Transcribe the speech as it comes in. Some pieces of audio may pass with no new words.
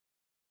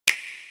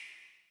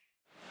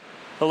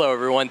Hello,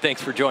 everyone.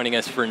 Thanks for joining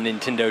us for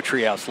Nintendo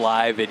Treehouse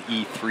Live at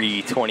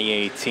E3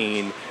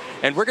 2018.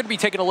 And we're going to be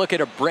taking a look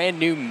at a brand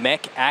new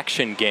mech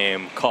action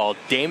game called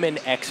Daemon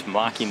X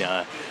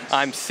Machina.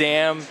 I'm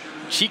Sam.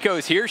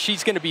 Chico's here.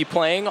 She's going to be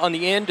playing. On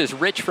the end is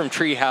Rich from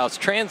Treehouse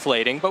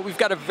translating. But we've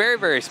got a very,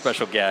 very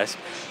special guest,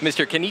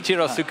 Mr.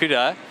 Kenichiro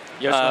Sukuda,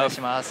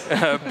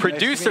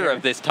 producer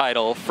of this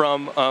title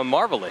from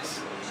Marvelous.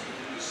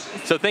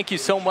 So thank you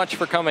so much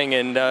for coming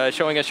and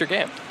showing us your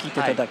game.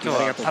 Looking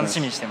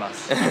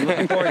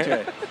forward to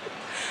it.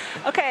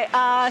 Okay,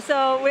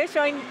 so we're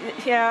showing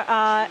here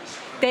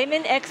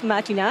Daemon X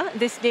Machina.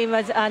 This game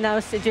was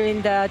announced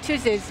during the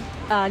Tuesday's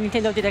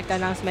Nintendo Direct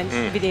announcement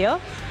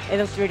video. It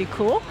looks really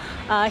cool.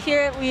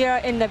 Here we are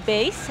in the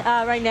base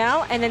right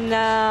now, and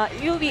then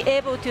you'll be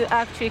able to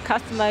actually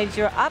customize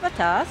your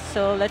avatar.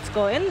 So let's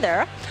go in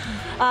there.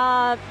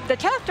 The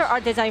character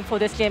art design for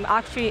this game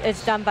actually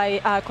is done by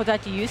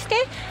Kozachi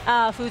Yusuke,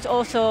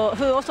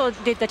 who also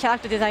did the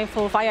character design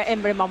for Fire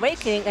Emblem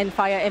Awakening and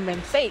Fire Emblem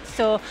Fate.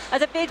 So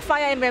as a big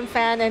Fire Emblem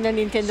fan and a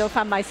Nintendo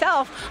fan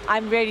myself,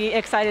 I'm really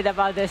excited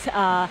about this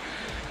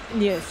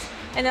news.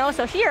 And then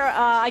also here,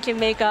 I can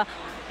make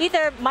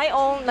either my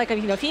own, like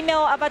a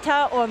female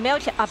avatar or male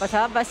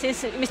avatar. But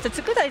since Mr.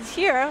 Tsukuda is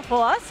here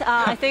for us,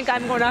 I think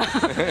I'm gonna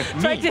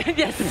try to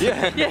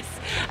yes,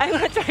 I'm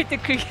gonna try to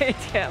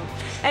create him.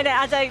 And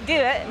as I do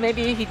it,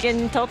 maybe he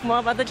can talk more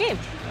about the game.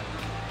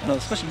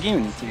 少しゲー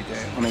ムについて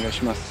お願い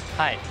します。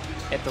はい。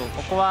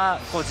ここは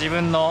自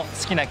分の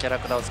好きなキャラ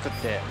クターを作っ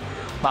て、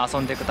遊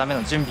んでいくため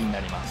の準備にな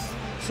ります。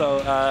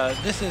So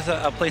this is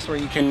a place where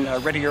you can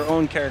ready your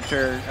own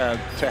character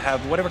to have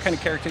whatever kind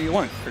of character you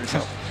want for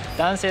yourself.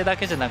 男性だ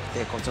けじゃなく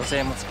て女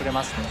性も作れ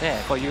ますので、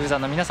ユーザー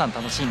の皆さん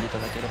楽しんでいた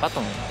だければと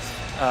思いま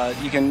す。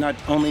You can not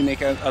only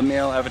make a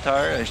male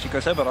avatar, as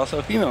Shiko said, but also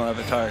a female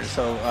avatar.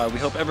 So we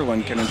hope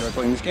everyone can enjoy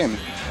playing this game.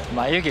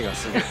 眉毛が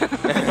すごい。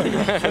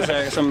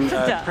There's some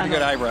pretty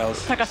good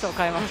eyebrows. 高さを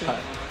変えます。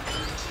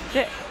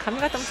で、髪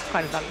型も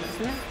変えるんです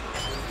ね。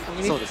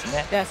そうです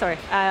ね。Yeah, sorry.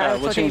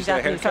 We'll change the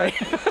haircut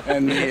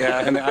and the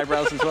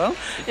eyebrows as well.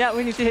 Yeah,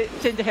 we need to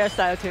change the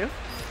hairstyle too.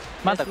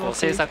 まだ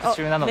制作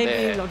中なの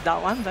で、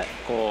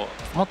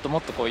もっとも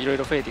っといろい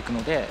ろ増えていく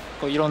ので、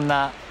いろん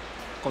な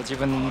自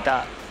分に似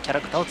たキャ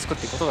ラクターを作っ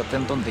ていくことがど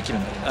んどんできる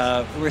ように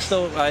なります。We're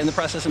still in the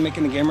process of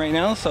making the game right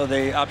now, so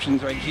the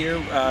options right here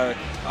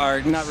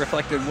are not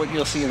reflected what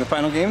you'll see in the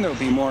final game. There will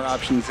be more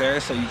options there,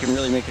 so you can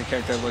really make a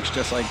character that looks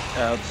just like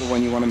the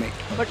one you want to make.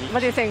 What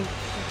do you think?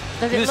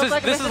 Does it This look is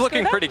like this is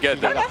looking pretty good.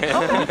 Though. No,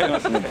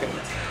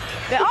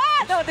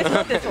 this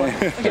is this one.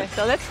 Okay,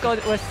 so let's go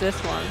with this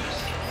one.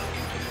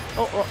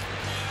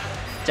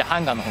 じゃあハ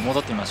ンガーの方戻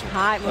ってみましょう。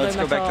はい、戻りまし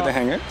ょう。 Let's go back to the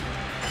hangar.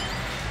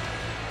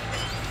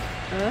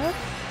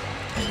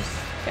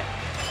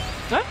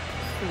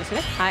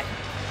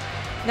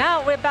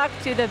 Now we're back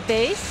to the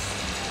base.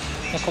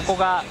 ここ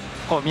が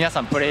皆さ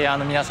んプレイヤー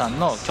の皆さん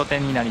の拠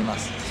点になりま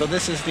す。So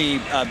this is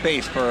the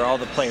base for all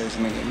the players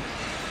in the game.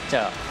 じ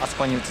ゃああそ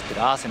こに映って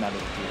るアーセナルっ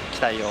ていう機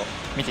体を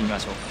見てみま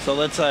しょう。So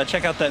let's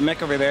check out that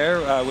mech over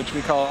there, which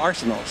we call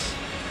arsenals.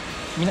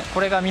 こ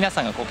れが皆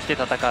さんが着て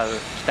戦う機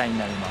体に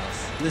なりま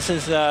す。This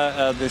is the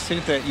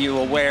suit that you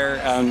will wear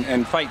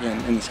and fight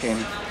in this game.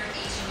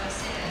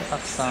 た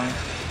くさん。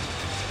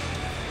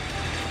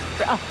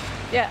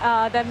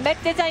Yeah, the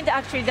mech design is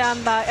actually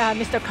done by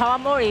Mr.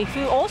 Kawamori,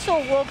 who also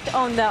worked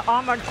on the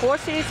Armored Core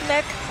series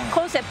mech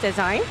concept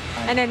design,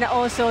 and then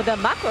also the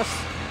Macross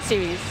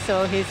series.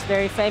 So he's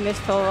very famous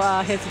for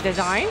his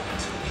design.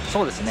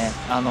 そうですね。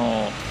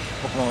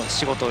僕も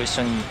仕事を一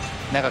緒に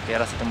長くや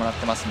らせてもらっ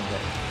てますので。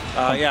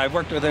Yeah, I've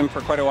worked with him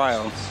for quite a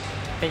while.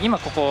 で今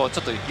ここち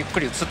ょっとゆっく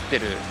り映って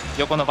る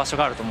横の場所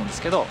があると思うんで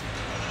すけど。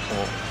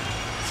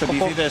So do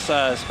you see this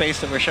space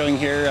that we're showing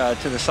here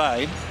to the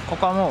side? こ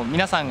こはもう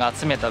皆さんが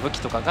集めた武器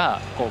とか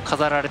が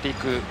飾られてい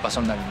く場所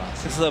になりま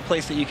す。This is a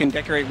place that you can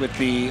decorate with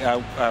the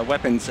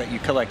weapons that you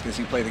collect as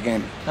you play the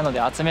game. なの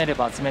で集めれ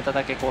ば集めた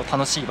だけ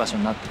楽しい場所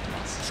になってき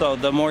ます。So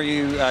the more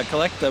you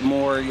collect, the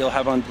more you'll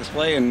have on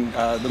display, and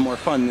the more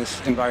fun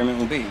this environment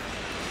will be.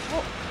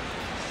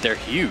 They're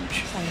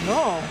huge. I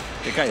know.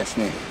 でかいです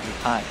ね。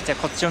はい。じゃ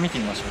あこっちを見て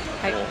みましょ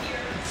う。はい。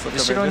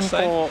後ろにス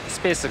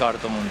ペースがある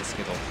と思うんです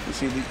けど。You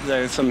see,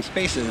 there's some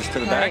spaces to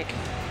the back.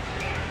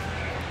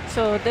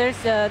 So there's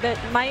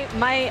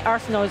my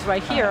arsenal is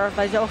right here,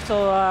 but there's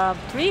also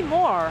 3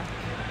 more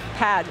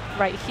pad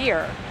right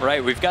here.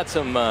 Right, we've got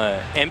some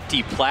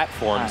empty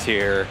platforms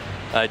here.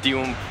 Do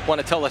you want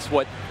to tell us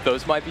what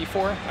those might be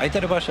for? 空いて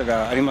る場所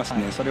があります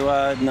ね。それ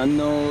は何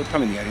のた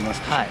めにありま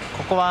すか？はい。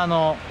ここは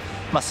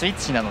スイッ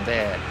チなの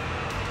で、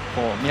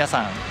皆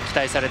さん期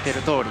待されてい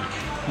る通り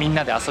みん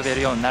なで遊べ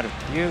るようになるっ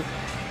ていう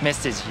メッ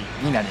セージ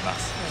になりま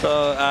す。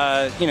So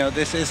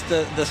this is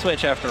the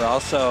Switch after all.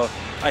 So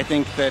I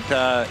think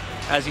that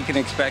as you can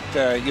expect,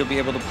 you'll be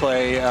able to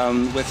play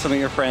with some of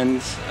your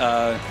friends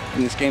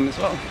in this game as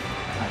well.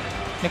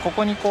 でこ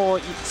こに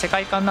世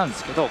界観なんで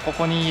すけど、こ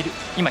こに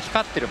今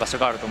光ってる場所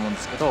があると思うんで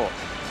すけど、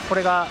こ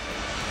れが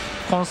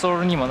コンソ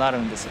ールにもなる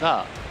んです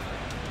が、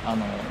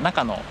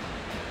中の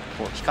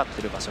光っ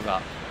てる場所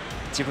が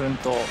自分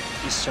と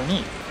一緒に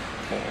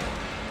こ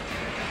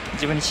う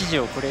自分に指示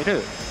をくれ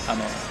る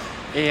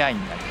AI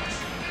になり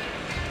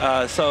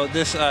ます。So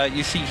this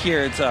you see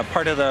here, it's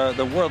part of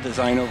the world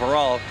design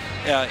overall.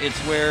 It's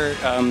where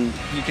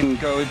you can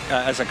go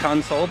as a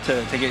console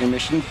to get your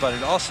missions, but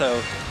it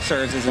also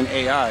serves as an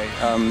AI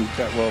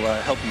that will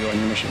help you on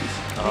your missions.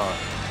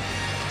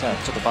 じゃあ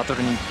ちょっとバト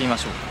ルに行ってみま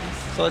しょうか。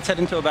So let's head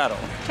into a battle.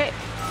 Okay.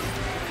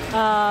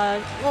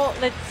 Well,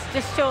 let's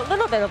just show a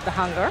little bit of the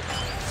hangar.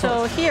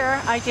 So here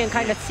I can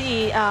kind of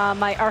see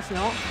my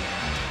arsenal.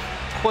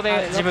 ここ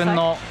で自分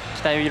の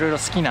機体をいろいろ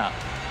好きな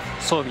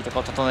装備とか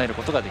を整える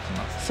ことができ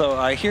ます。So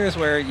here is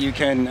where you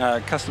can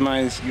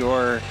customize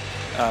your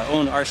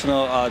own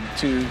arsenal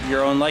to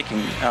your own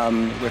liking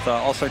with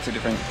all sorts of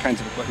different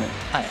kinds of equipment.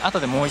 はい、後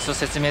でもう一度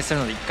説明する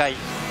ので一回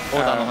オ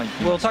ーダーの方に行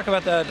きま We'll しょう。 talk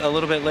about that a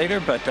little bit later,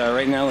 but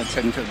right now let's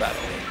head into the battle.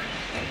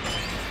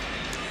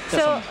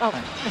 So,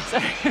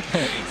 sorry.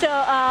 So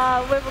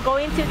we're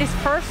going to this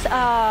first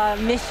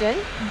mission.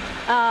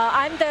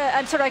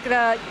 I'm sort of like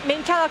the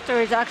main character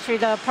is actually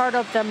the part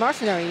of the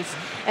mercenaries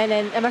and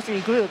then a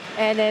mercenary group,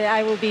 and then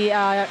I will be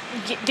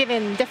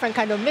given different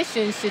kind of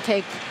missions to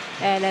take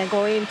and then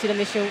go into the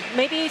mission.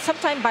 Maybe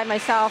sometime by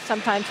myself,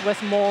 sometimes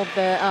with more of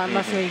the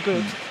mercenary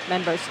group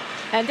members.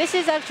 And this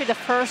is actually the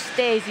first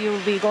stage you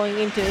will be going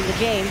into the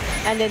game,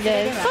 and then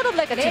there's sort of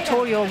like a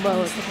tutorial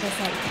mode.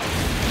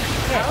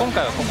 今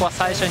回はここは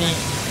最初に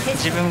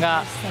自分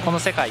がこの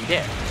世界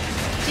で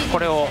こ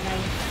れを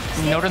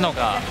乗るの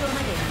が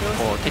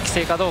こう適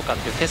正かどうかっ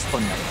ていうテスト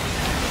になり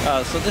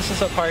ます。So this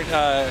is a part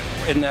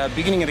in the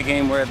beginning of the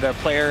game where the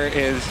player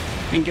is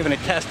being given a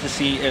test to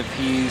see if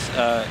he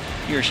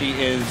or she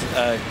is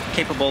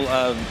capable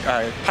of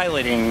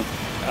piloting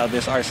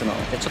this arsenal.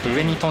 ちょっと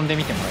上に飛んで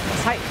みてもらいま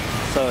す。はい。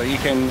So you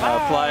can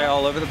fly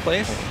all over the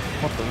place.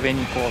 もっと上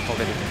にこう飛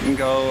べる。 You can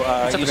go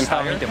ちょっと even 下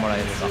を見 higher てもらえ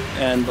れば。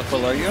 and look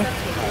below you.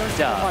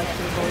 じゃあち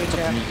ょ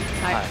っと右。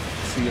はい。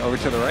 See over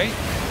to the right.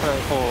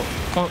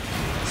 こう好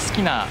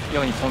きな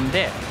ように飛ん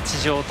で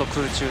地上と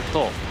空中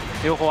と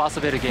両方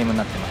遊べるゲームに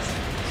なってます。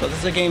 So this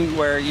is a game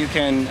where you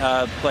can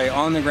play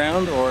on the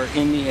ground or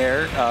in the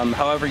air,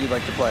 however you'd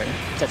like to play.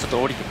 じゃあちょっ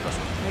と降りてくださ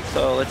い。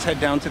 So let's head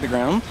down to the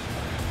ground.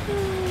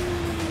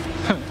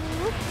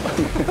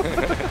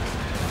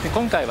 で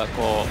今回は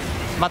こ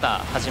うま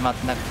だ始まっ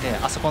てなくて、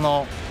あそこ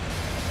の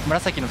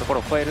紫のとこ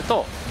ろを越える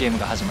とゲーム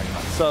が始まりま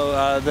す。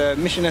 So the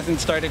mission hasn't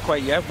started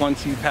quite yet.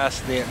 Once you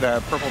pass the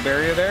purple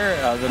barrier there,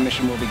 the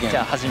mission will begin. じ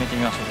ゃあ始めて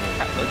みましょう。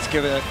 Let's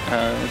give it.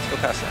 Let's go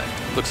past that.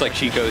 Looks like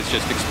Chico is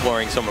just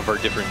exploring some of our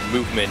different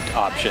movement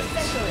options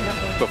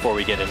before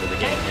we get into the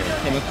game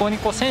here. で向こうに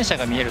こう戦車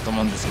が見えると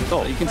思うんですけ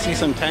ど、 You can see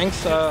some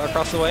tanks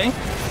across the way.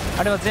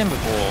 あれは全部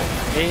こ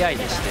う AI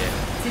でして、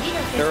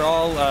 They're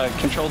all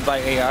controlled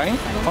by AI.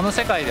 この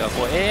世界では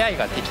こう AI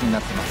が敵にな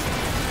ってま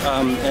す。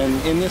 And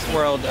in this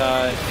world,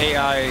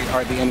 AI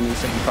are the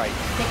enemies that you fight.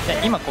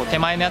 で今こう手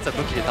前のやつは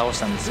武器で倒し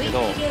たんですけ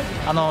ど、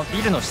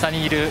ビルの下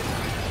にいる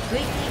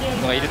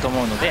のがいると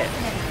思うので、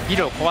ビ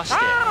ルを壊して。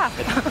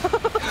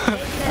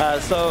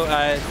So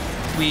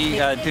we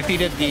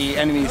defeated the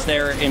enemies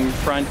there in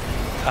front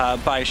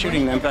by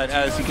shooting them, but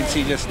as you can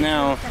see just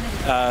now,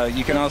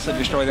 you can also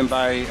destroy them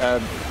by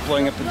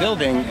blowing up the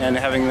building and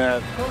having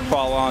them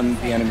fall on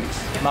the enemies.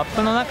 マッ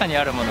プの中に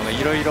あるものが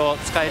いろいろ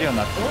使えるように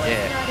なっていて、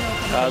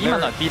今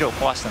のはビルを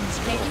壊したんで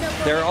すけど。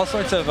 There are all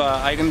sorts of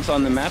items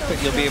on the map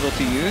that you'll be able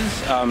to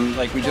use,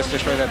 like we just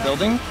destroyed that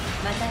building.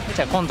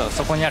 じゃあ今度は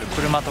そこにある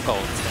車とかを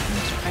使ってみ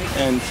まし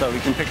ょう。 And so we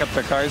can pick up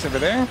the cars over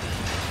there.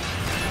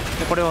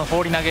 でこれを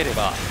放り投げれ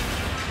ば、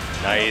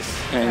 Nice.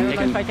 And you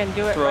can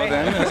throw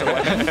them as a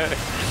weapon.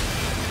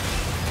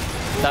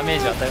 ダメー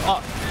ジを与える。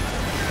あ、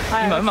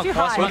今うまく壊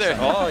し Well, ました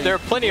ね。 there are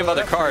plenty of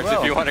other cars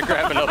if you want to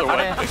grab another あ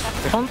れ one.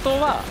 本当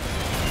は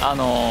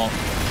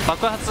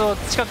爆発を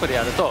近くで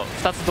やると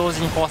2つ同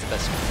時に壊せた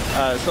りし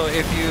ます。 So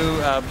if you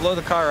blow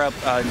the car up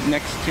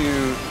next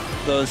to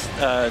those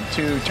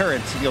two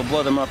turrets, you'll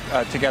blow them up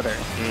together.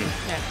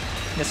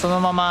 でその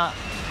まま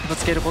ぶ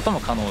つけること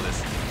も可能で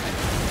す。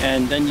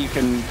 And then you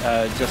can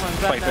just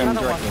fight them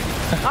directly.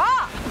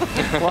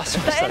 壊し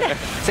ましたね。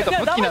せっかく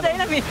武器なの。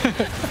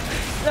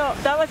 No,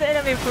 that was the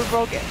enemy who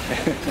broke it.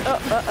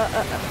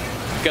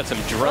 Got some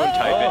drone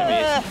type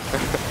enemies.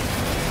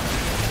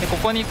 でこ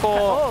こに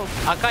こ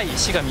う赤い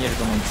石が見える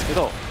と思うんですけ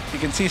ど、 You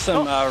can see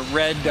some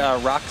red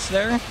rocks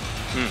there.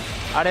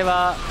 あれ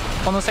は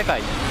この世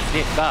界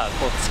が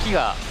こう月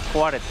が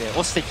壊れて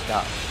落ちてき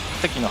た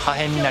時の破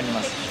片になり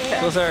ます。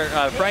 Those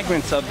are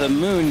fragments of the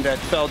moon that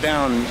fell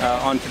down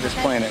onto this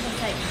planet.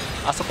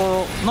 あそ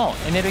この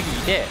エネルギ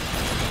ーで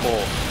こ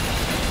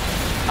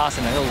うアー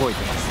セナルが動い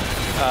てます。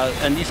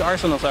 And these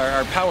arsenals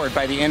are powered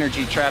by the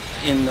energy trapped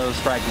in those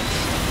fragments.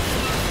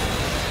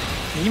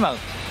 で今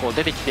こう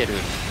出てきてる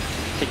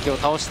敵を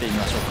倒してみ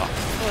ましょうか。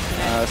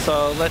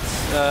 So let's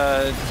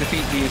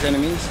defeat these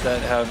enemies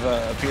that have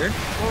appeared.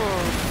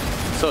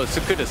 So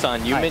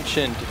Sakuda-san, you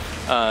mentioned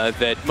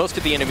that most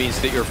of the enemies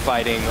that you're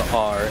fighting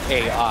are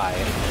AI,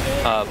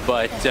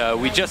 but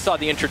we just saw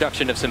the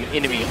introduction of some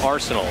enemy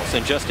arsenals,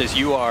 and just as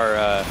you are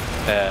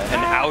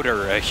an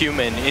outer, a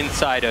human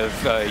inside of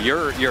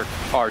your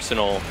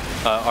arsenal,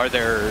 are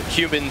there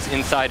humans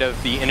inside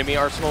of the enemy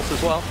arsenals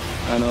as well?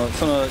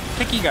 その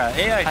敵が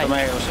AI と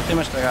前おっしゃってい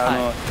ました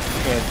が、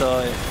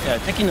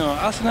敵の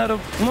アーセナル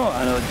も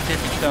出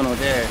てきたの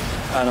で、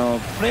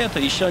プレイヤーと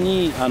一緒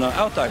にア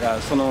ウター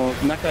がその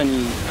中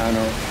に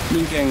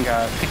人間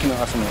が敵の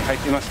アーセナルに入っ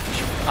ていますで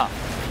しょうか？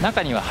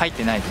中には入っ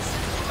てないです。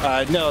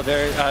No,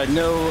 there are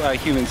no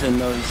humans in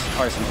those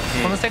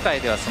arsenals. この世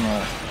界ではその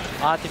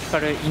アーティフィカ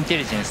ルインテ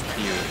リジェンスっ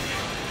ていう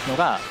の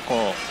がこ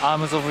うアー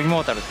ムズ・オブ・イ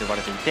モータルと呼ば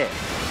れていて、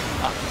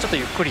ちょっと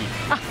ゆっくり。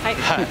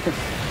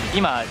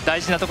今大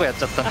事なとこやっ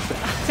ちゃったんです。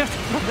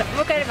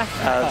もう帰ります。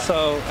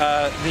So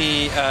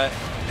the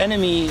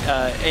enemy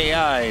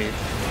AI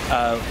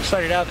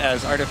started out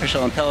as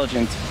artificial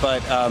intelligence,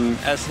 but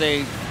as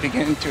they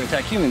begin to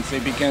attack humans, they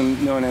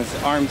become known as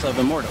arms of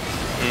immortals.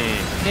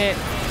 で、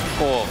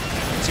こ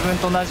う自分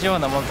と同じよう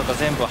なものとか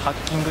全部ハッ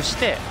キングし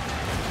て、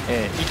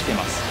生きて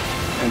ます。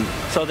And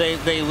so they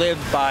live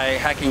by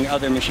hacking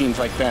other machines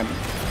like them.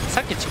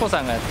 さっきチコ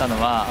さんがやった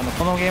のは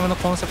このゲームの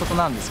コンセプト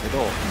なんですけ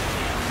ど。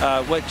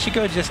What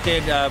Chico just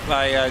did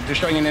by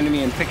destroying an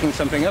enemy and picking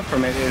something up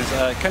from it is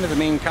kind of the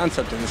main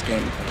concept of this game.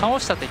 倒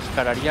した敵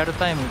からリアル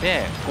タイム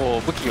でこ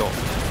う武器を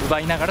奪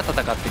いながら戦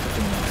っていくって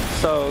いうもの。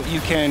So you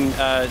can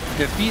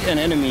defeat an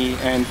enemy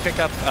and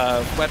pick up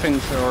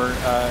weapons or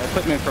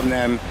equipment from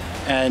them,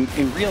 and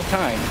in real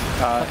time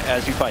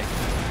as you fight.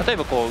 例え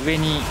ばこう上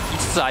に5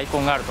つアイコ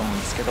ンがあると思うん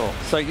ですけど、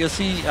 So you'll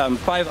see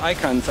 5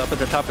 icons up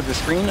at the top of the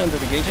screen under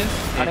the gauges.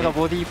 あれが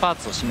ボディパー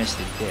ツを示し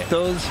ていて、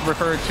 Those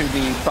refer to the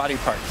body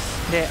parts.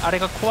 であれ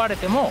が壊れ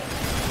ても、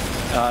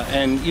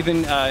 and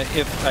even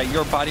if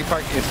your body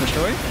part is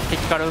destroyed,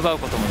 敵から奪う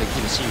こともで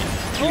きるし、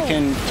 you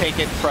can take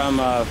it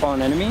from a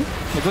fallen enemy,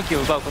 で武器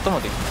を奪うこと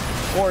もできる。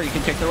 or you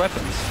can take their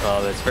weapons.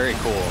 Oh, that's very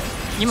cool.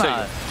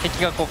 今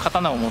敵がこう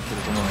刀を持って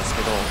ると思うんです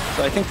けど、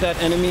 So I think that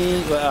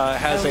enemy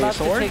has a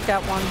sword.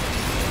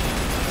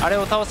 あれ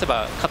を倒せ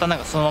ば刀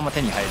がそのまま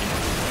手に入りま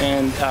す。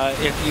 And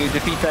if you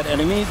defeat that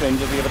enemy, then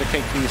you'll be able to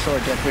take the sword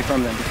directly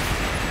from them.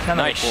 な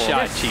ので Nice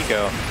shot,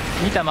 Chico.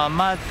 見たまん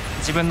ま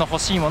自分の欲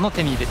しいものを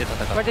手に入れて戦う。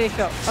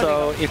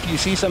So if you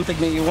see something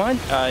that you want,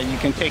 you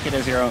can take it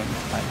as your own. はい、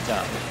じゃ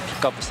あピッ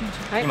クアップしてみまし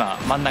ょう。今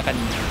真ん中に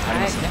あり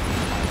ますね。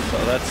So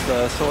that's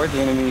the sword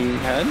the enemy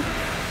had.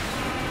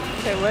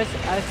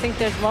 I think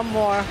there's one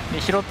more.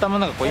 で拾ったも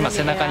のがこう今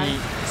背中に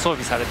装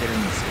備されてる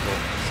んです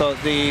けど。 So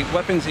the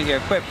weapons that you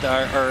equipped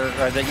or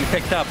that you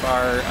picked up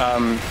are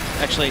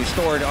actually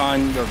stored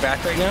on your back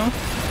right now.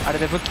 あれ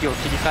で武器を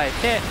切り替え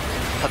て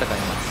戦いま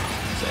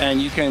す。 And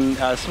you can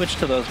switch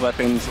to those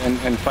weapons and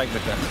fight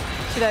with them.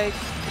 Should I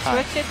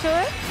switch it to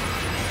it?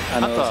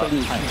 それ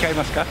に使い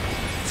ますか？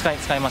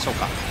使いましょう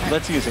か。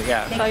Let's use it,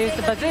 yeah. So I use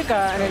the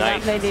bazooka and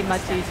that made it much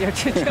easier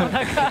to do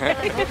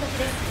that.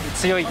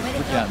 強い武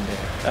器なん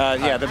で。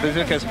Yeah, the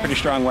bazooka is a pretty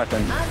strong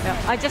weapon.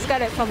 I just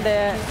got it from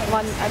the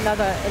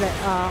another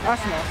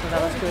arsenal, so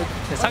that was good.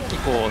 でさっき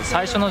こう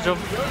最初の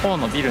方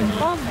のビルに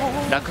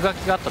落書き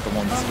があったと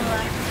思うんですけ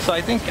ど。 So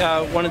I think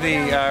one of the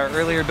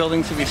earlier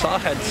buildings that we saw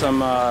had some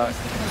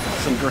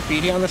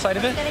graffiti on the side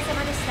of it.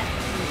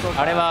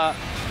 あれは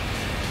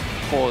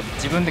こう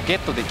自分でゲッ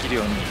トできる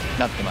ように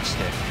なってまし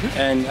て。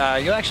 And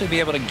you'll actually be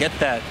able to get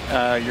that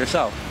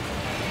yourself.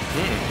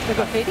 The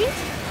graffiti?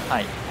 は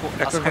い。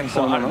あそこに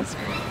こうあるんです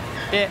けど。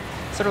で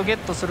それをゲッ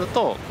トする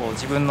とこう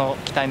自分の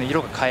機体の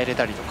色が変えれ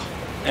たりとか。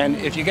 And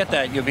if you get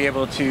that, you'll be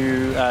able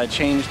to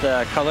change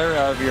the color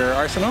of your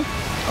arsenal.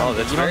 Oh,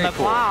 that's いろん very な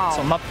こ cool. う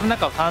そうマップの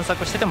中を探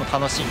索してても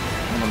楽しいも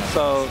のなんです。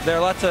 So there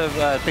are lots of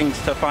things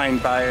to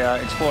find by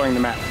exploring the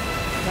map.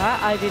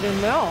 That I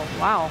didn't know.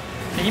 Wow.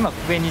 で今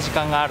上に時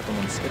間があると思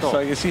うんですけど、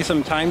 So you see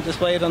some time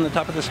displayed on the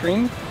top of the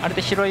screen. あれ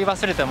で拾い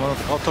忘れたもの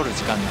とかを取る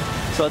時間になる。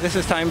 So this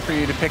is time for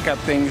you to pick up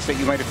things that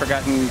you might have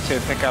forgotten to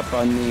pick up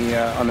on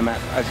the map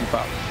as you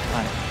follow.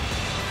 はい。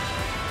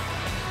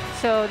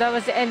 So that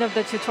was the end of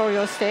the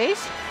tutorial stage.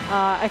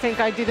 I think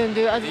I didn't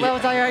do as well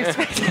as I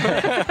expected.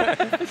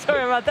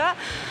 Sorry about that.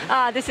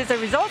 This is the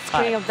results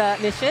screen of the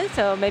mission.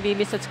 So maybe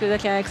Mr. Tsukuda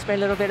can explain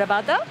a little bit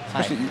about that.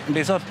 はい。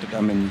レゾルト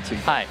画面につい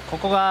て。はい、こ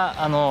こが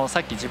さ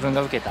っき自分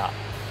が受けた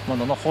も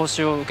のの報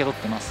酬を受け取っ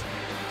てます。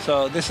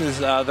 So this is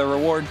the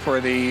reward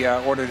for the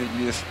order that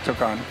you just took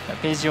on.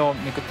 ページを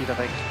めくっていた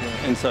だいて、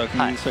 And so if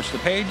は you い、 switch the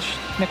page,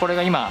 でこれ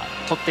が今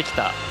取ってき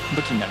た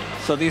武器になりま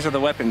す。 so these are the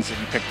weapons that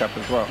you picked up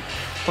as well.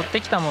 取っ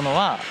てきたもの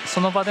はそ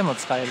の場でも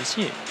使える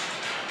し、 You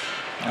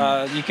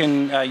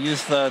can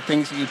use the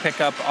things that you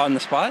pick up on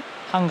the spot,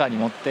 ハンガーに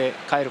持って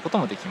帰ること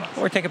もできます。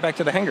 or take it back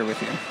to the hangar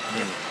with you.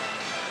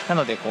 な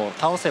のでこう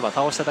倒せば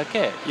倒しただ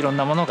けいろん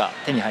なものが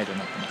手に入るように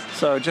なってま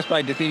す。 So just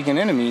by defeating an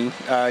enemy,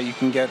 you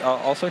can get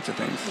all sorts of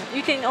things.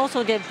 You can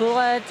also get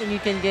bullets and you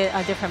can get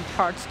different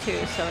parts too.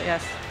 So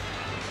yes.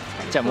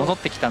 じゃあ戻っ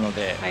てきたの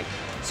ではい。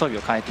装備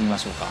を変えてみま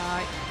しょうか。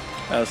は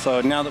い。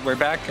 So now that we're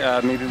back,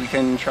 maybe we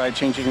can try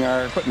changing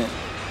our equipment.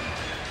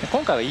 で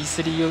今回は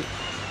E3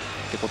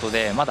 ってこと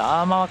でまだ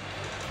アーマ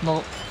ー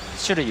の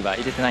種類は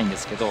入れてないんで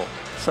すけど。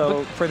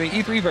So for the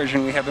E3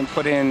 version, we haven't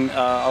put in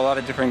a lot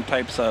of different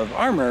types of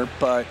armor,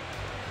 but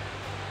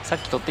さっ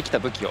き取ってきた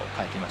武器を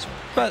変えてみましょ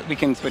う。But we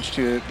can switch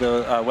to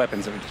the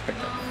weapons that we just picked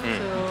up.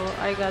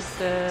 So I got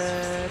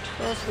the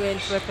close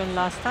range weapon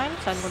last time,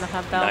 so I'm gonna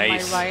have that on my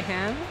right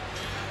hand.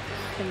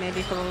 And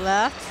maybe for the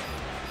left.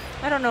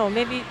 I don't know,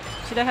 maybe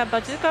should I have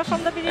bazooka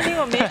from the beginning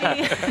or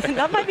maybe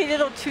that might be a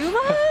little too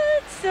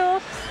much.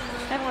 So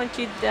I'm going to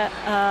keep that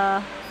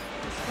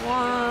this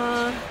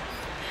one.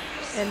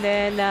 And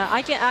then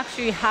I can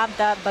actually have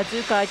that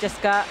bazooka I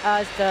just got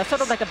as the,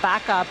 sort of like a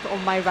backup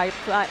on my right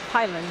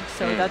pylon.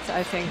 So that's,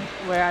 I think,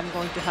 where I'm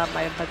going to have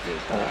my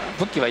bazooka.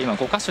 武器は今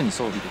5箇所に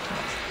装備できま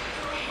す。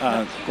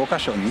5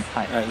箇所に?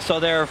 So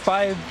there are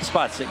 5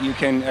 spots that you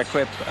can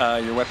equip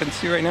your weapons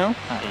to right now.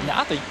 で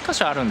あと1箇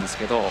所あるんです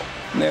けど、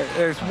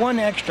there's one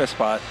extra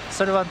spot.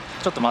 それは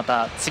ちょっとま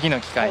た次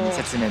の機会に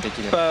説明で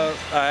きれば。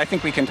But I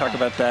think we can talk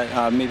about that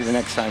maybe the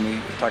next time we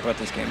talk about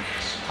this game.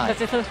 Does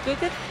it look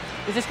good?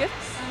 Is this good?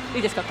 い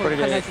いですかこれ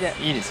で。い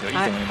いですよ、いい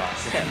と思いま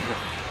す。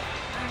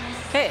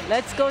Okay,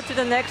 let's go to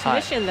the next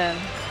mission then.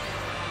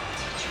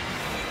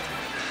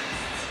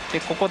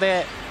 でここ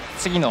で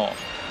次の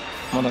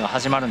ものが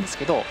始まるんです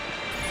けど。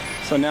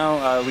So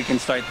now we can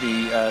start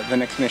the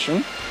next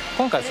mission.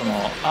 今回その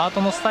アー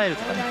トのスタイル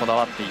とかにこだ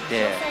わってい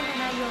て。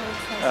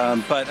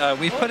But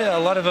we've put a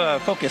lot of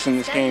focus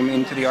in this game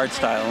into the art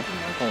style.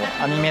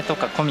 アニメと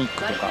かコミッ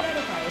クとか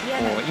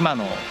今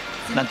の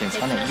なんていうんで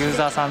すかね、ユー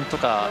ザーさんと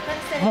か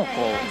もこ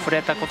う触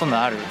れたことの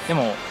ある、で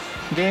も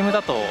ゲーム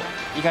だと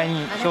意外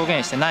に表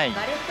現してない、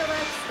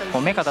こ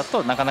うメカだ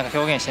となかなか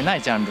表現してな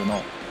いジャンル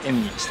の絵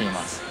にしてい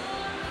ます。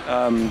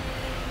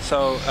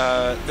So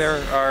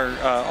there are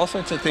all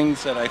sorts of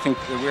things that I think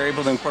that we're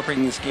able to incorporate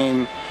in this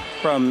game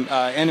from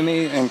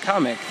anime and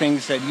comic,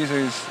 things that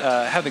users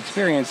have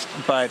experienced,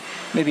 but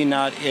maybe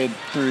not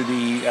through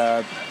the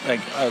like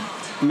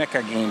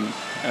mecha game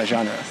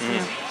genre.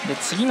 で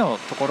次の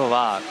ところ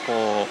は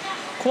こ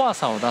う怖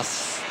さを出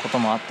すこと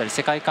もあったり、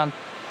世界観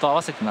と合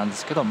わせてなんで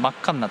すけど真っ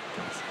赤になって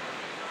いま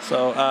す。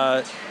So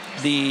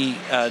the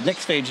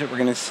next stage that we're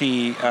going to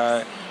see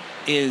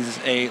is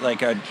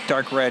like a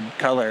dark red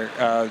color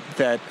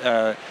that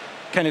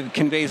kind of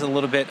conveys a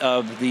little bit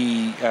of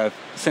the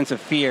sense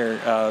of fear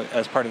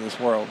as part of this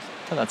world.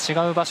 ただ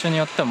違う場所に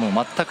よってはも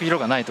う全く色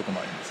がないところ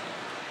もあります。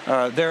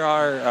There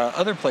are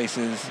other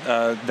places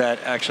that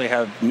actually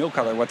have no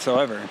color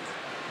whatsoever.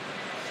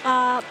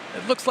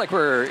 It looks like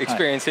we're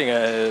experiencing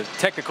a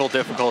technical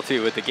difficulty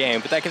with the game,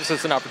 but that gives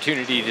us an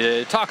opportunity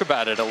to talk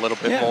about it a little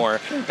bit more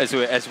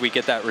as we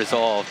get that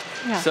resolved.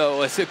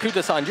 So,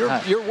 Kuta-san,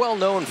 you're well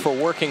known for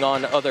working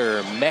on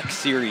other mech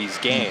series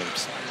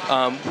games.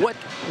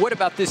 What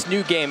about this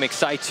new game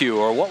excites you,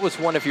 or what was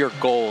one of your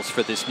goals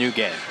for this new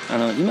game?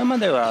 今ま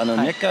では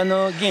メカ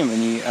のゲーム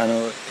にい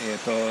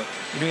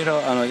ろいろ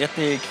やっ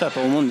てきた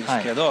と思うんです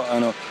けど、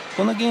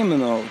このゲーム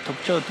の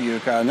特徴という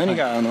か何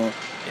が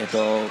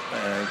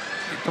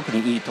特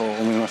にいいと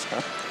思いますか？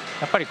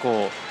やっぱり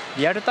こう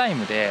リアルタイ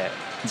ムで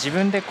自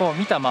分でこう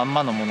見たまん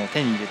まのものを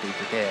手に入れてい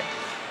けて、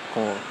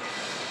こう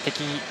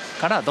敵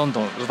からどん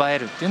どん奪え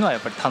るっていうのはや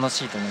っぱり楽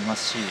しいと思いま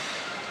すし。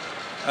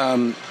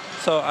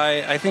So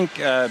I think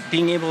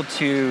being able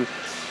to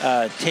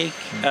take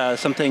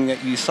something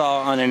that you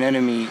saw on an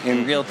enemy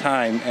in real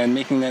time and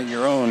making that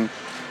your own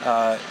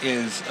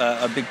is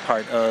a big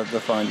part of the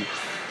fun.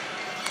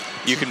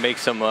 You can make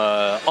some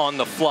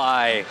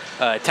on-the-fly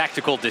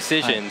tactical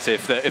decisions.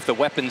 If the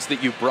weapons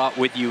that you brought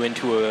with you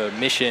into a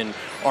mission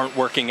aren't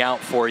working out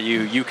for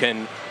you, you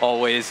can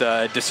always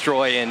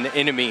destroy an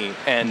enemy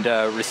and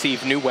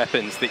receive new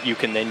weapons that you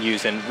can then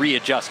use and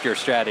readjust your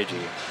strategy.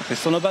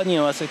 その場に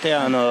合わせて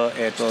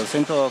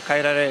戦闘を変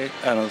えられ、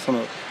そ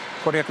の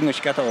攻略の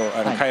仕方を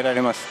変えら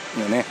れます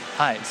よね。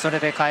はい、それ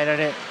で変えら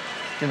れ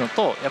るの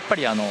と、やっぱ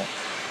り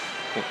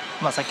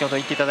先ほど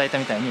言っていただいた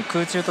みたいに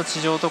空中と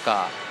地上と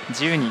か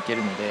自由に行け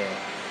るので、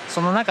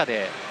その中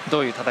でど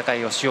ういう戦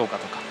いをしようか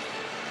とか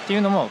ってい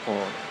うのもこう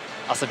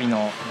遊び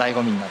の醍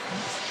醐味になってい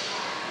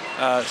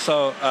ます。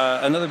So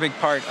another big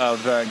part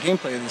of the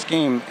gameplay of this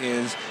game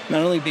is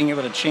not only being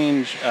able to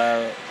change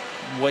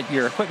what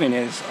your equipment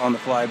is on the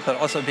fly, but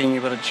also being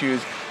able to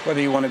choose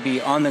whether you want to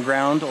be on the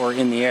ground or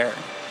in the air.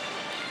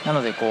 な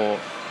のでこ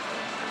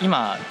う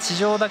今地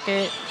上だ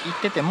け行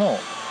ってても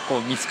こ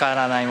う見つか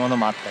らないもの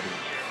もあったり、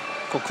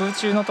こう空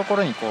中のとこ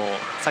ろにこ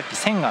うさっき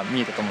線が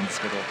見えたと思うんで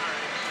すけど、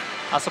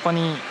あそこ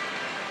に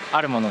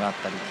あるものがあっ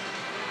たり、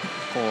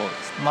こ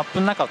うマップ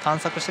の中を探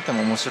索してて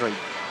も面白い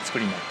作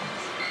りになっていま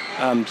す。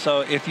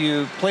So if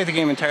you play the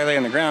game entirely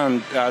on the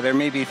ground, there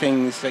may be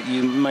things that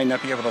you might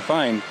not be able to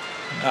find.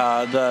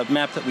 The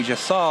map that we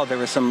just saw, there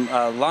were some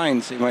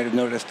lines that you might have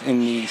noticed in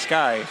the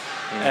sky,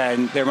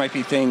 and there might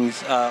be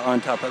things on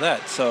top of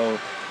that. So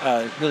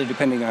really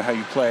depending on how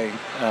you play,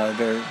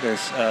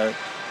 there's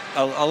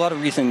a lot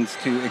of reasons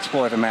to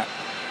explore the map.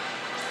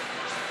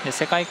 で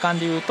世界観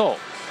でいうと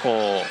こ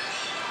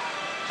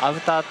うアウ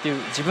ターっていう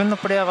自分の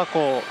プレイヤーは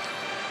こ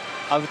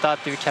うアウターっ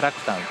ていうキャラ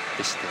クター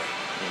でして、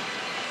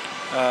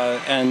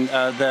and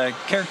the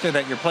character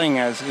that you're playing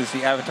as is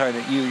the avatar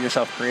that you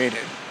yourself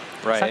created.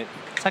 Right.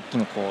 さっき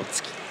のこう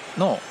月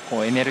のこ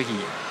うエネルギーを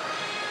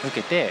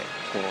受けて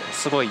こう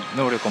すごい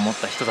能力を持っ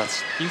た人たち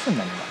っていう風に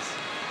なります。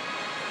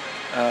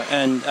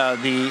And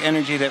the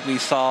energy that we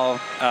saw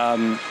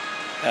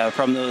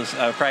from those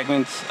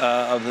fragments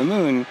of the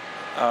moon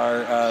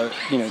are,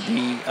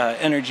 the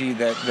energy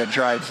that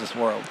drives this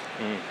world.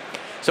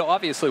 So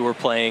obviously we're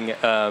playing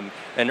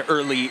an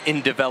early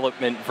in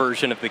development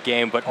version of the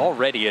game, but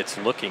already it's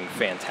looking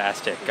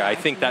fantastic. I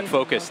think that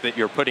focus that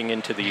you're putting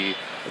into the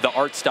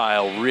art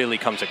style really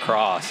comes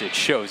across. It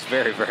shows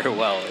very, very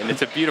well, and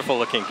it's a beautiful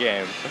looking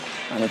game.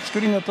 作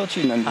りの途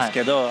中なんです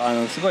けど、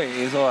すごい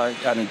映像は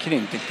綺麗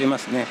にできていま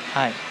すね。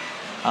はい。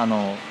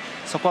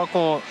そこは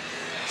こ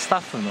うスタ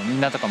ッフのみ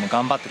んなとかも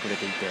頑張ってくれ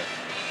ていて、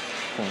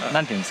こう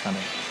なんていうんですかね。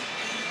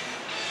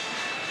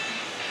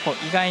こ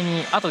う意外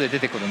に後で出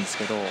てくるんです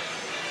けど。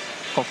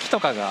こう木と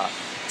かが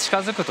近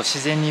づくと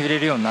自然に揺れ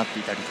るようになって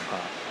いたりとか、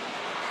こ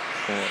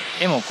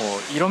う絵もこ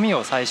う色味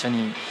を最初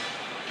に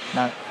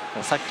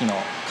こうさっきの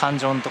感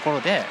情のとこ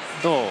ろで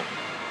どう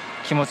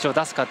気持ちを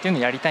出すかっていうの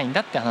をやりたいん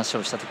だって話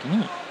をした時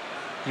に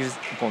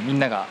こうみん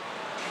なが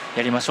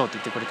やりましょうって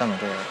言ってくれたの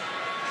で、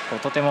こう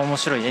とても面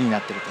白い絵にな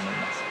ってると思い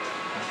ます。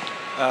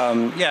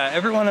Yeah,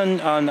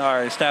 everyone on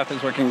our staff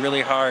is working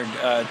really hard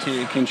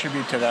to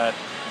contribute to that.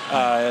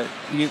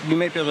 You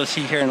may be able to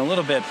see here in a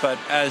little bit, but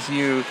as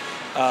you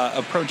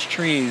approach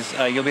trees,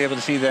 you'll be able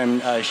to see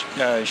them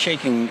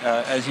shaking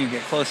as you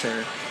get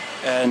closer.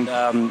 And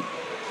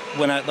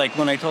when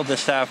I told the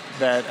staff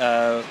that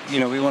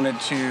we wanted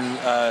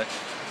to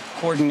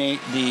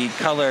coordinate the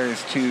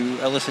colors to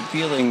elicit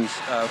feelings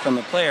from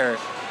the player,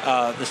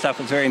 the staff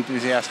was very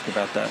enthusiastic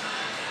about that.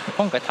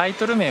 今回タイ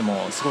トル名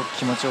もすごく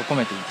気持ちを込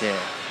めていて、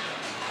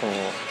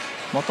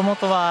もとも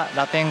とは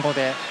ラテン語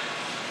で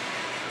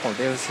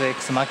デウス・エ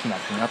クス・マキナっ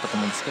てなったと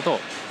思うんですけど。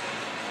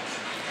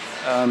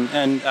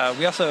And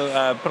we also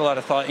put a lot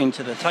of thought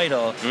into the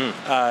title.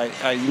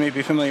 You may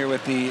be familiar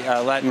with the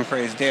Latin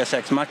phrase Deus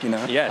Ex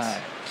Machina. Yes.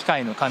 機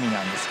械の神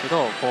なんですけど、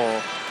こ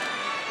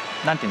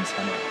うなんていうんです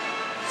かね。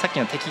さっき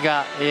の敵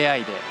が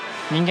AI で、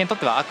人間にとっ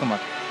ては悪魔っ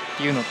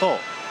ていうのと。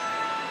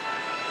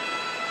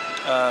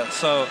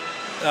So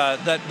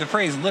that the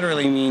phrase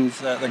literally means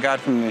the god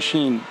from the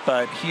machine,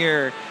 but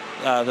here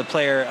the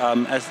player,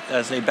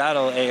 as they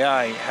battle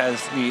AI,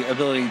 has the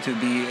ability to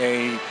be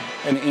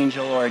an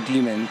angel or a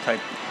demon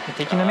type.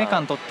 敵のメカ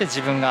にとって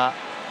自分が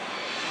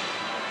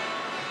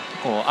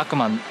こう悪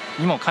魔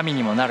にも神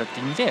にもなるって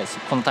いう意味で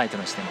このタイト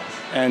ルにしていま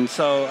す。And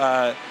so,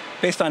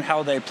 based on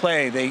how they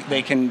play,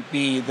 they can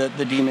be the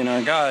demon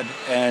or god,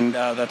 and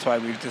that's why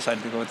we've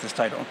decided to go with this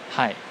title.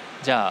 はい。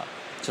じゃあ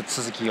ちょっと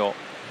続きを。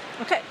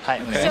Okay.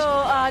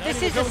 So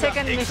this is the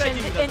second mission.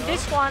 In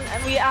this one,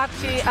 we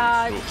actually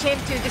came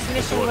to this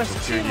mission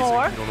with two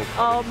more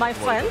of my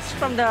friends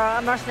from the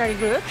mercenary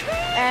group,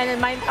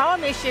 and our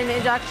mission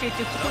is actually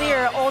to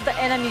clear all the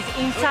enemies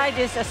inside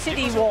this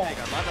city wall.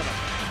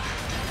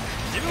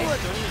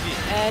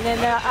 And then,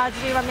 as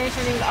we were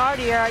mentioning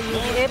earlier,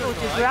 you'll be able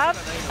to grab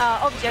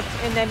objects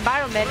in the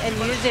environment and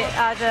use it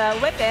as a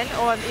weapon,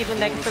 or even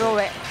like throw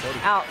it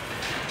out.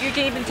 You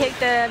can even take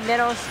the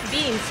metal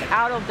beams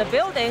out of the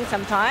building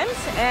sometimes,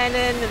 and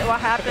then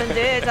what happens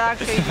is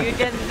actually you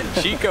can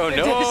Chico,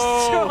 no!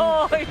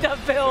 destroy the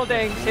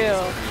building too,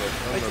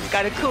 which is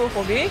kind of cool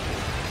for me.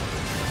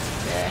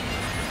 Yeah.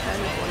 I'm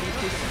going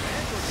to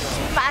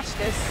smash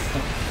this.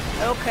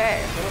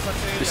 Okay.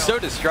 You're so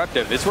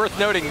disruptive. It's worth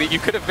noting that you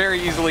could have very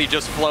easily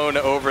just flown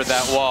over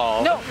that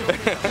wall. No,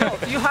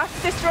 you have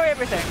to destroy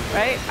everything,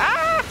 right?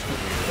 Ah!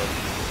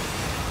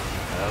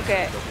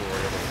 Okay.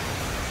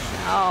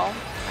 Now,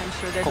 I'm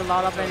sure there's a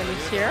lot of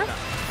enemies here.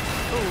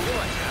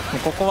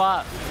 ここ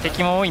は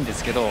敵も多いんで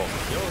すけど、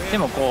で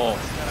もこ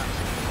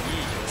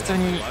う普通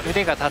に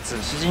腕が立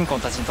つ主人公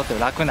たちにとっては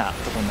楽なと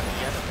ころになり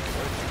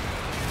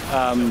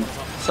ま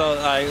す。So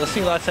you'll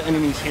see lots of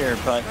enemies here,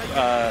 but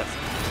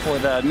for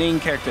the main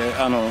character,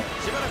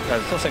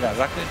 操作が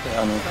楽って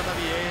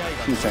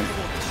すみません。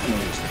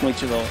もう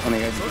一度お願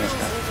いできます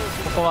か。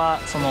ここは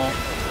その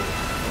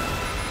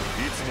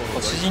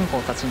主人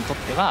公たちにとっ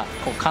ては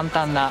こう簡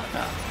単な。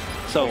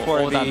So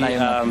for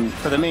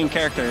the main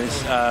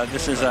characters,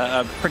 this is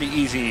a pretty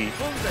easy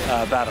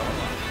battle.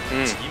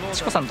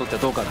 チコさんにとって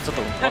はどうかちょっ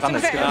とわかんな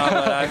いですけど。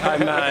I'm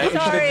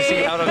interested to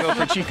see how it'll go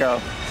for Chico.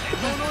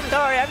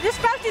 Sorry, I'm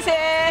just practicing.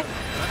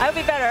 I'll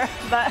be better,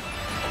 but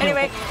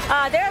anyway,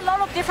 there are a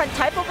lot of different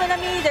type of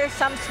enemies. There's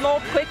some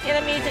small, quick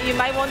enemies that you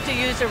might want to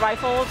use the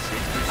rifles.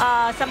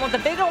 Some of the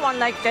bigger one,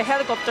 like the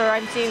helicopter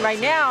I'm seeing right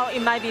now,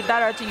 it might be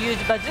better to use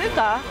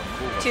bazooka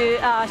to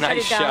shut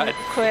it down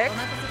quick.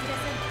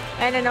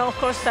 And then of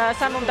course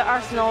some of the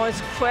arsenal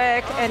is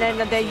quick, and then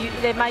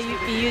they might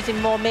be using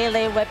more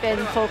melee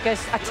weapon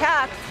focused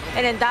attack.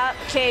 And in that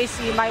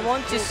case, you might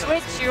want to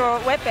switch your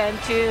weapon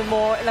to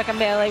more like a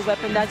melee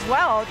weapon as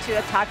well to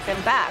attack them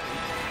back.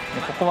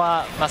 でここ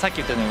は、さっき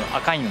言ったように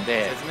赤いの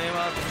で、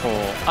こ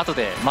う後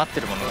で待って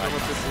るものがありま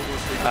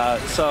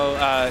す。So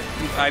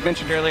I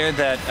mentioned earlier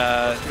that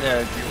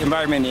the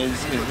environment is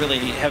really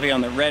heavy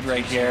on the red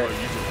right here,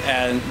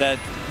 and that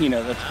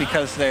that's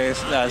because there's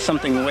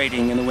something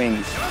waiting in the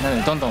wings. なの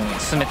でどんどん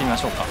進めてみま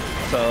しょうか。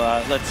So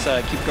let's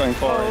keep going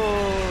forward.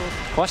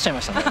 壊しちゃい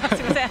ましたね。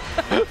すみません。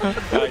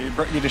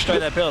You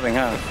destroyed that building,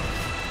 huh?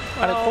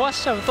 あれ壊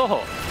しちゃうと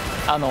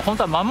本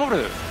当は守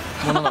る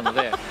ものなの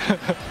で。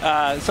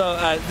So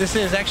this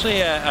is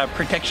actually a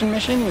protection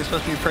mission. You're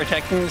supposed to be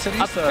protecting the city.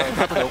 So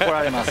後で怒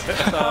られます。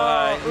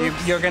So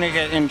you're gonna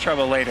get in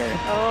trouble later.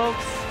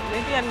 Oops.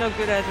 Maybe I'm no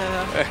good as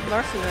a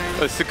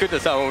mercenary.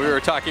 Sakuta-san, when we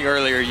were talking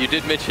earlier, you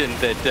did mention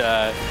that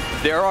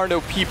there are no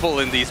people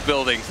in these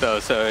buildings, though,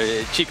 so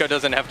Chico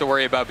doesn't have to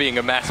worry about being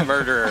a mass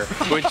murderer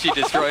when she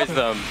destroys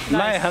them.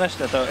 前話し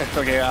た時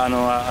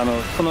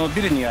この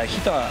ビルには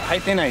人は入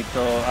ってない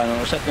と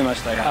おっしゃってま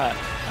したが、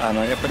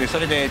やっぱりそ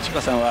れでチ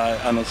コさんは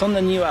そんな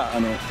には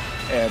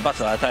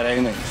罰を与えられ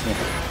ないんですね。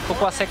こ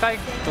こは世界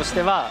とし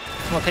ては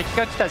もう敵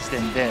が来た時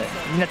点で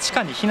みんな地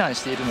下に避難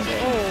しているので。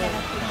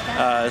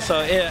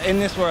So in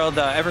this world,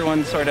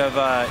 everyone's sort of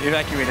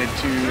evacuated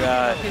to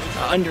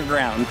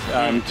underground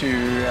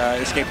to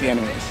escape the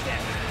enemies.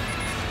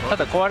 た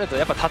だ壊れると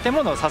やっぱ建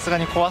物をさすが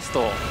に壊す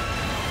と。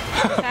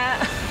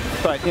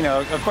But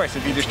of course,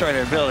 if you destroy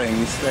their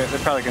buildings, they're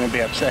probably going to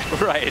be upset.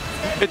 Right.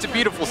 It's a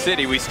beautiful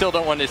city. We still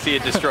don't want to see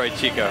it destroyed,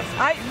 Chico.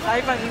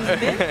 I've been to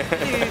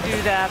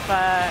do that,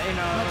 but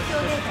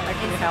I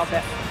couldn't help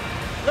it.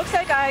 Looks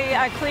like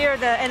I cleared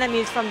the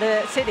enemies from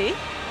the city,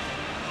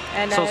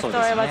 and I thought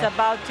I was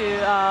about to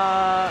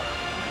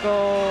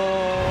go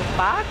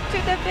back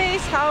to the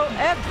base.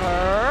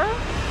 However,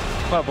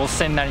 これはボス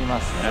戦になり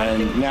ます。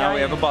And now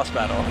we have a boss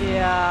battle.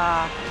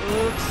 Yeah.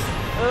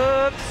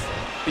 Oops.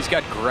 He's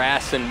got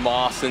grass and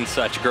moss and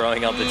such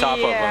growing on the top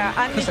of him. Yeah,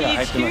 and he's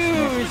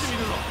huge.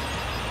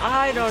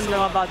 I don't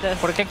know about this.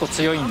 これ結構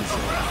強いんですよ。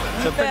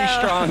It's a pretty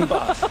strong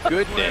boss.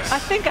 Goodness. I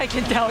think I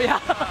can tell, yeah.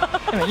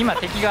 でも今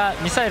敵が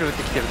ミサイル撃っ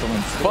てきてると思う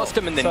んですけど。Bust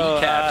him in the So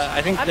kneecaps.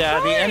 I think the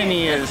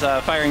enemy is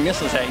firing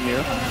missiles at you.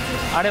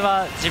 あれ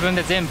は自分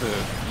で全部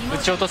撃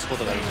ち落とすこ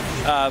とができる。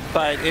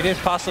But it is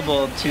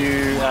possible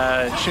to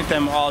shoot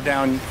them all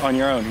down on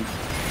your own.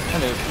 な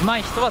ので上手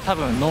い人は多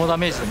分ノーダ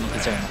メージで抜け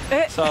ちゃいま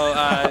す。So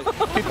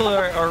people who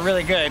are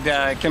really good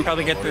can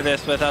probably get through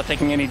this without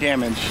taking any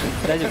damage.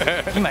 大丈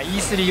夫。今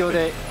E3 用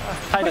で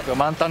体力が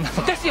満タンな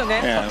ので。ですよ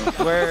ね。Yeah,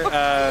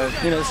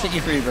 we're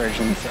sticky free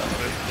version. So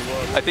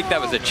I think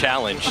that was a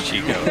challenge,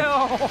 Chico.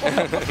 No.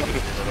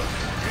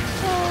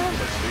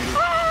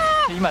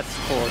 今こ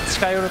う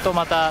近寄ると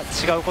また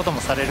違うことも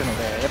されるの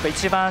で、やっぱ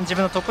一番自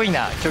分の得意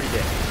な距離で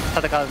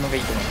戦うのがい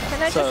いと思います。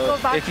Can I just so go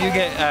back if you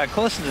get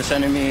close to this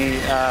enemy,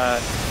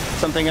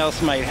 something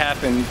else might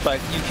happen. But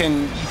you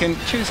can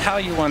choose how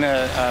you want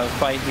to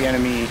fight the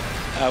enemy,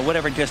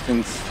 whatever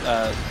distance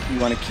you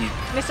want to keep.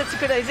 Mr.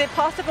 Tsukuda, is it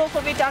possible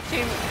for me to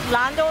actually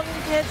land on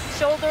his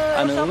shoulder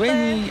or 上 something?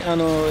 に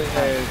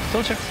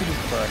到着する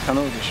ことは可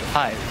能でしょう。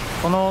はい。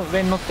この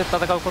上に乗って戦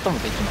うことも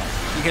できま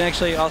す。You can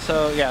actually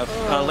also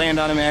land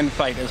on him and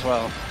fight as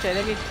well. Okay,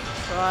 let me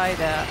try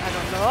that. I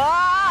don't know.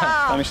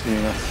 Ah! 試してみ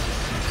ます。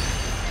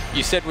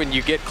You said when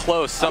you get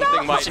close,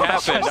 something might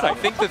happen. I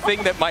think the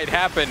thing that might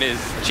happen is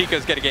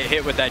Chico's going to get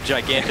hit with that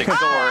gigantic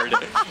sword.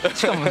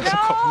 しかもこう逃げ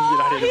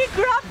ら No, れる。 he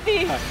grabbed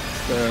me.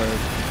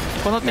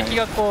 この敵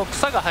がこう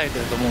草が生えて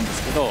ると思うんで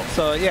すけど、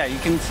 So yeah, you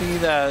can see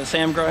the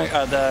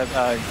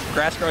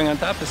grass growing on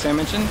top, as Sam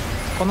mentioned.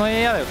 この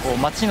AI はこう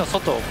街の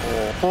外をこ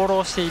う放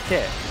浪してい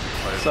て、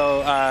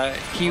 So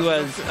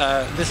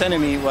this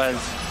enemy was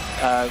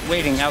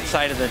waiting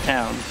outside of the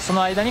town, そ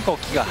の間にこ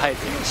う木が生え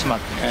てしまっ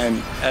ています。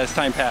 and as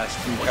time passed,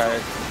 he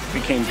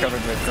became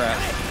covered with grass.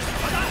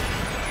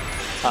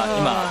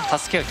 今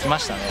助けが来ま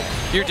したね。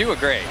 You're doing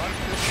great.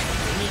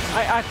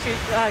 I actually,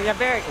 yeah,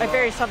 I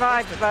barely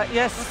survived, but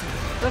yes,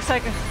 looks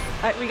like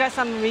we got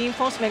some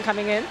reinforcement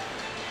coming in.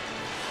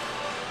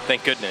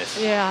 Thank goodness.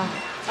 Yeah.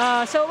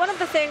 So one of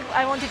the things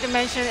I wanted to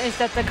mention is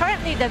that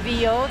currently the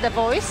VO, the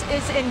voice,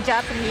 is in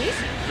Japanese.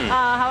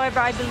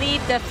 However, I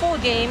believe the full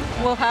game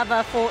will have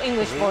a full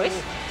English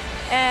voice.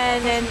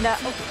 And then that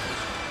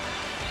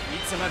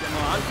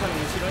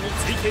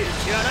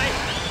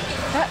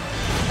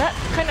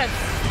kind of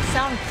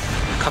sounds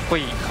かっこ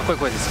いい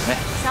声ですよ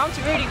ね。 sounds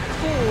really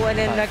cool, and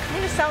then that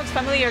kind of sounds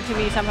familiar to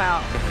me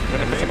somehow.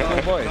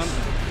 Cool voice.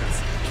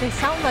 They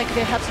sound like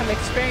they have some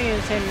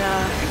experience in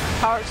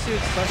power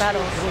suits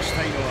battles.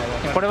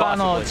 これは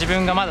自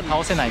分がまだ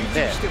倒せないの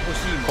で、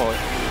こ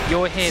う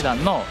傭兵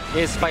団の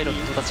エースパイロッ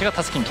トたちが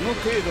助けに来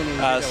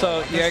ます。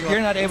 So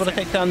you're not able to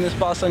take down this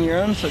boss on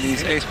your own. So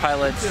these ace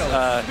pilots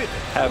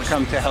have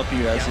come to help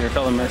you as your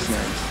fellow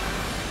mercenaries.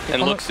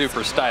 And look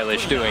super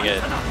stylish doing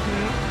it.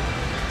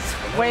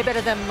 Way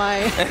better than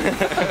my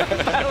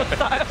battle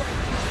style.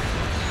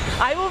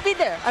 I will be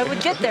there. I would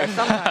get there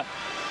somehow.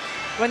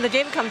 When the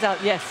game comes out,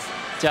 yes.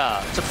 じゃ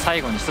あちょっと最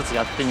後に一つ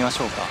やってみま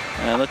しょうか。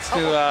 Let's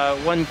do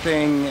one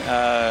thing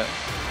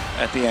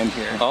at the end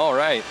here. All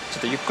right. ちょっ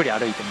とゆっくり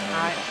歩いても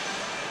らえるか。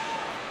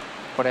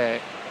こ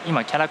れ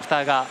今キャラク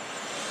ターが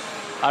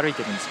歩い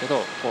てるんですけど、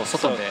こう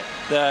外 So で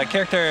the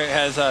character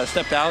has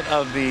stepped out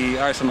of the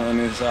arsenal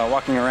and is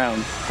walking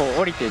around. こ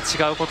う降りて違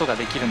うことが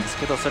できるんです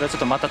けど、それをちょっ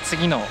とまた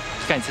次の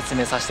機会に説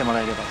明させても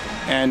らえればと思い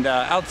ます。 And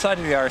outside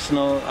of the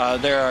arsenal,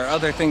 there are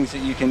other things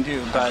that you can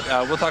do, but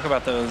we'll talk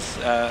about those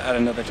at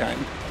another time.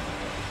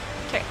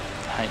 Okay.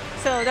 はい。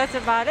 So that's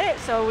about it.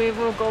 So we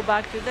will go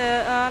back to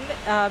the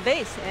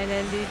base and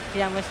then do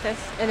the armor test.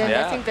 And then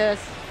Yeah.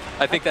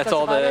 I think that's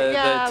all about it. the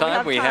Yeah,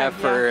 time we have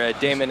for yeah.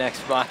 Daemon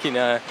X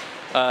Machina.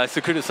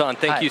 Sakuda-san,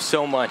 thank you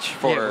so much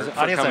for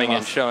coming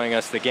and showing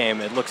us the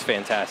game. It looks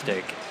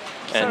fantastic.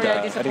 Sorry,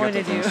 I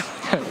disappointed you.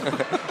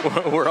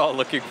 We're all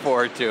looking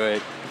forward to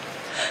it.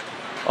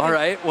 All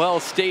right, well,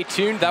 stay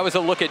tuned. That was a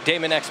look at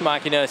Daemon X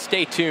Machina.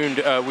 Stay tuned.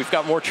 We've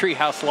got more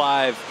Treehouse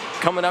Live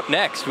coming up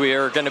next. We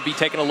are going to be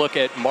taking a look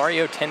at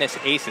Mario Tennis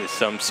Aces,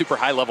 some super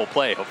high-level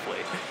play,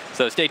 hopefully.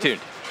 So stay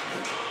tuned.